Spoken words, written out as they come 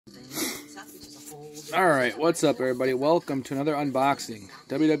Alright, what's up everybody? Welcome to another unboxing.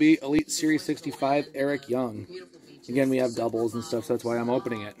 WWE Elite Series 65 Eric Young. Again, we have doubles and stuff, so that's why I'm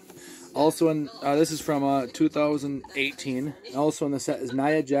opening it. Also, this is from 2018. Also in the set is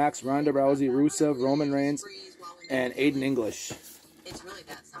Nia Jax, Ronda Rousey, Rusev, Roman Reigns, and Aiden English.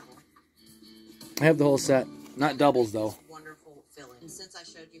 I have the whole set. Not doubles, though. Wonderful filling. And since I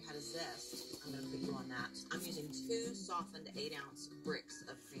showed you how to zest, I'm going to put you on that. I'm using 2 softened 8-ounce bricks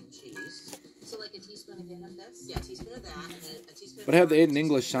of cream cheese. So like a teaspoon again of this? Yeah, a teaspoon of that. And then a teaspoon But I have the Aiden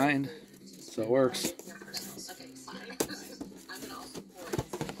English signed, so it works. Okay, fine. I'm going to also pour in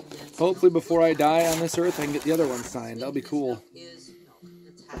some condensed Hopefully before I die on this earth, I can get the other one signed. That'll be cool. is milk.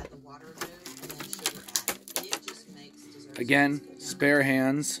 It's had the water removed and then sugar added. It just makes desserts. Again, spare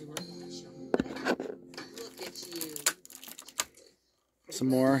hands. Some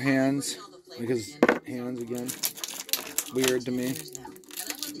more hands, because hands again, weird to me.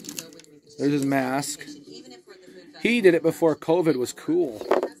 There's his mask. He did it before COVID was cool.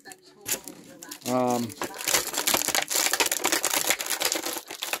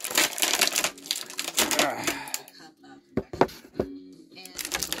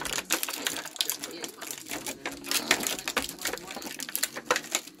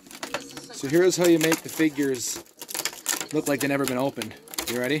 So here's how you make the figures look like they've never been opened.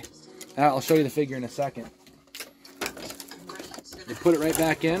 You ready? I'll show you the figure in a second. You put it right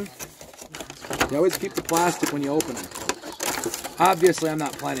back in. You always keep the plastic when you open it. Obviously, I'm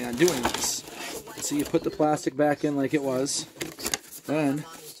not planning on doing this. So you put the plastic back in like it was. Then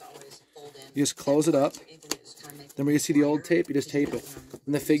you just close it up. Then where you see the old tape, you just tape it.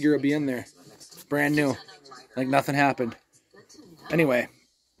 And the figure will be in there. Brand new. Like nothing happened. Anyway,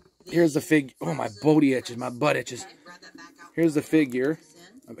 here's the figure. Oh, my booty itches. My butt itches. Here's the figure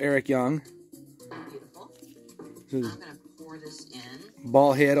of Eric Young.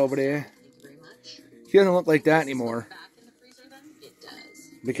 Ball head over there. He doesn't look like that anymore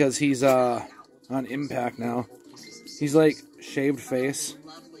because he's on Impact now. He's like shaved face.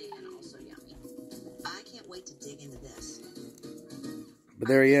 But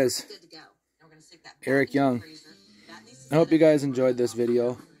there he is, Eric Young. I hope you guys enjoyed this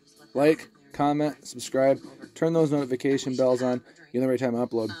video. Like, comment, subscribe, turn those notification bells on. You know every time I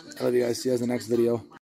upload. I love you guys. See you guys in the next video.